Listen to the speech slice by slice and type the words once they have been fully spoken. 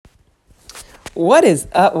What is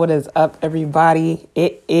up? What is up, everybody?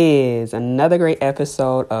 It is another great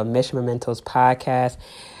episode of Mission Mementos podcast.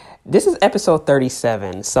 This is episode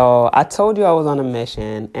 37. So I told you I was on a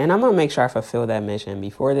mission, and I'm going to make sure I fulfill that mission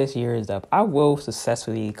before this year is up. I will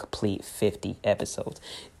successfully complete 50 episodes,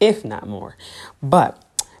 if not more.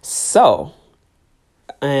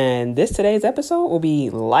 And today's episode will be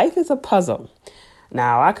Life is a Puzzle.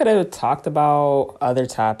 Now, I could have talked about other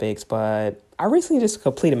topics, but I recently just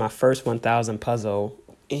completed my first 1,000 puzzle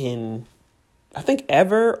in, I think,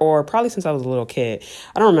 ever, or probably since I was a little kid.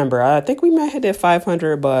 I don't remember. I think we might have did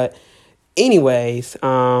 500, but anyways,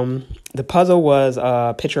 the puzzle was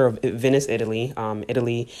a picture of Venice, Italy.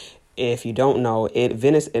 Italy, if you don't know,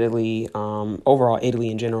 Venice, Italy, overall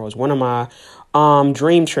Italy in general is one of my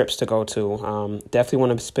dream trips to go to. Definitely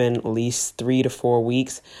want to spend at least 3 to 4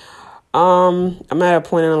 weeks. I'm at a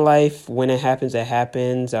point in life when it happens, it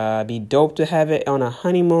happens. It'd be dope to have it on a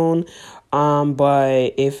honeymoon. But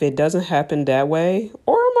if it doesn't happen that way,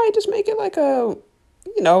 or I might just make it like I'm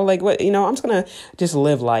just gonna just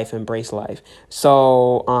live life, embrace life.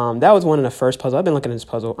 So, that was one of the first puzzles. I've been looking at this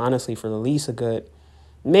puzzle, honestly, for at least a good,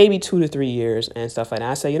 maybe 2 to 3 years and stuff like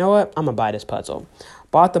that. I said, you know what? I'm gonna buy this puzzle.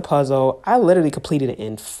 Bought the puzzle. I literally completed it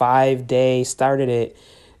in 5 days. Started it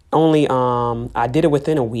only, I did it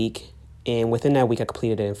within a week. And within that week, I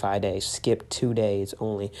completed it in 5 days, skipped 2 days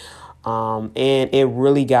only. And it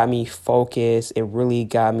really got me focused. It really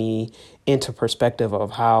got me into perspective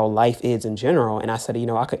of how life is in general. And I said,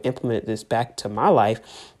 I could implement this back to my life.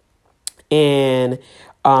 And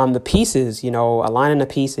the pieces, aligning the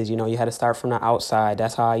pieces, you had to start from the outside.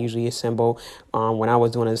 That's how I usually assemble when I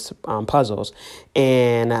was doing this puzzles.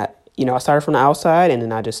 And I started from the outside, and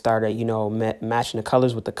then I just started, matching the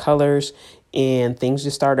colors with the colors, and things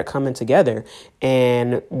just started coming together.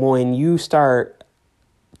 And when you start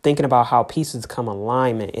thinking about how pieces come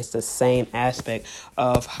alignment, it's the same aspect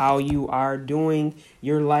of how you are doing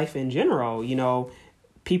your life in general.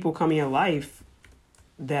 People come in your life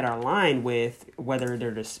that are aligned with whether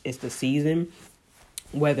it's the season,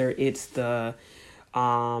 whether it's the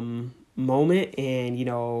moment, and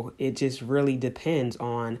it just really depends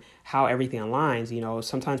on how everything aligns.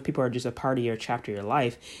 Sometimes people are just a part of your chapter of your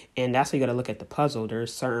life, and that's how you got to look at the puzzle.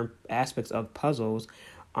 There's certain aspects of puzzles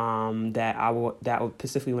that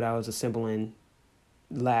specifically what I was assembling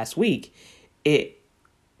last week, it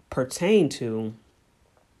pertained to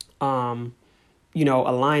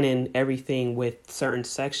aligning everything with certain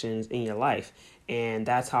sections in your life. And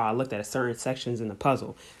that's how I looked at certain sections in the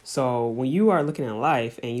puzzle. So when you are looking at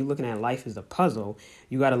life and you're looking at life as a puzzle,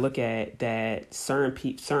 you got to look at that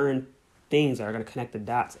certain things are going to connect the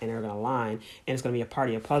dots and they're going to align, and it's going to be a part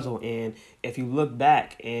of your puzzle. And if you look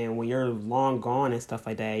back and when you're long gone and stuff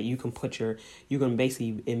like that, you can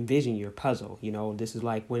basically envision your puzzle. This is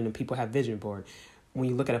like when people have vision board. When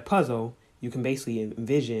you look at a puzzle, you can basically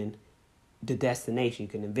envision the destination. You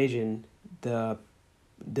can envision the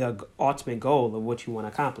ultimate goal of what you want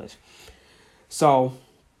to accomplish. So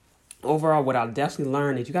overall, what I'll definitely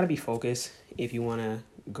learn is you got to be focused if you want to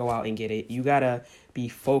go out and get it. You got to be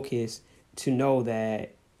focused to know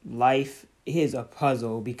that life is a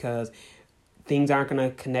puzzle, because things aren't going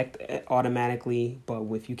to connect automatically. But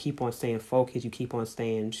if you keep on staying focused, you keep on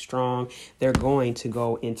staying strong, they're going to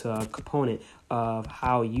go into a component of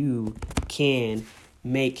how you can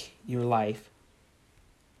make your life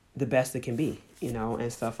the best it can be,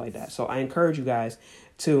 and stuff like that. So I encourage you guys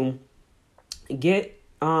to get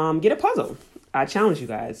a puzzle. I challenge you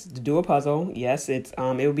guys to do a puzzle. Yes, it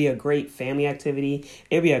would be a great family activity.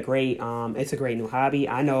 It'd be it's a great new hobby.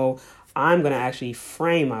 I know I'm going to actually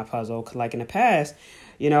frame my puzzle, 'cause like in the past,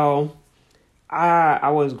 I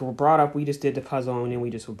was brought up, we just did the puzzle and then we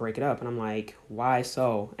just would break it up. And I'm like, why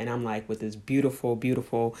so? And I'm like, with this beautiful,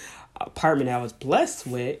 beautiful apartment I was blessed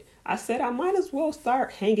with, I said I might as well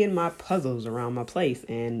start hanging my puzzles around my place.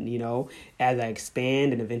 And, as I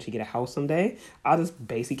expand and eventually get a house someday, I'll just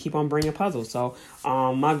basically keep on bringing puzzles. So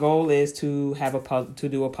my goal is to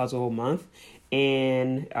do a puzzle a month.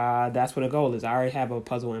 And that's what the goal is. I already have a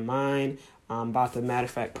puzzle in mind. I'm about to, matter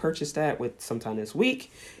of fact, purchase that sometime this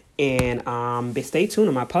week. And stay tuned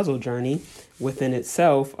on my puzzle journey within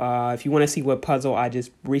itself. If you want to see what puzzle I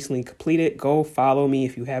just recently completed, go follow me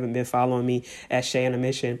if you haven't been following me at Shay on a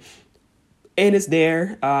Mission. And it's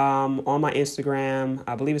there on my Instagram.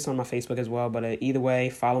 I believe it's on my Facebook as well. But either way,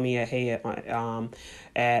 follow me at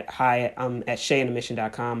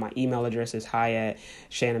shayonthemission.com. My email address is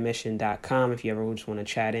hi@shayonthemission.com. If you ever just want to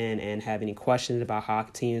chat in and have any questions about how I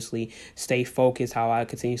continuously stay focused, how I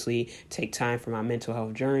continuously take time for my mental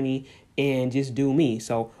health journey, and just do me.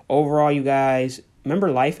 So overall, you guys,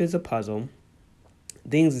 remember, life is a puzzle.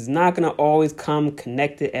 Things is not going to always come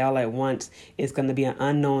connected all at once. It's going to be an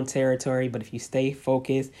unknown territory, but if you stay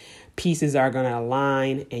focused, pieces are going to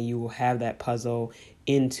align and you will have that puzzle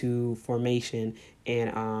into formation.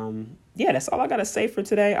 And that's all I got to say for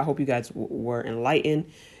today. I hope you guys were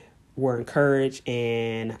enlightened, were encouraged,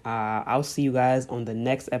 and I'll see you guys on the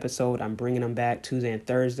next episode. I'm bringing them back Tuesday and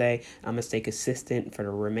Thursday. I'm gonna stay consistent for the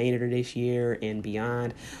remainder of this year and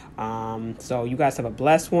beyond. So you guys have a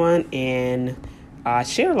blessed one, and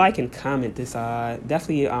share, like, and comment this.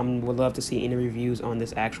 Definitely would love to see any reviews on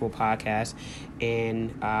this actual podcast.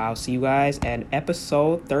 And I'll see you guys at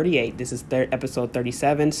episode 38. This is episode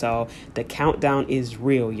 37. So the countdown is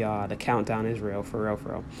real, y'all. The countdown is real, for real, for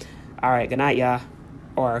real. All right, good night, y'all.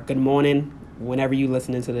 Or good morning, whenever you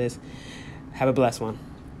listening to this. Have a blessed one.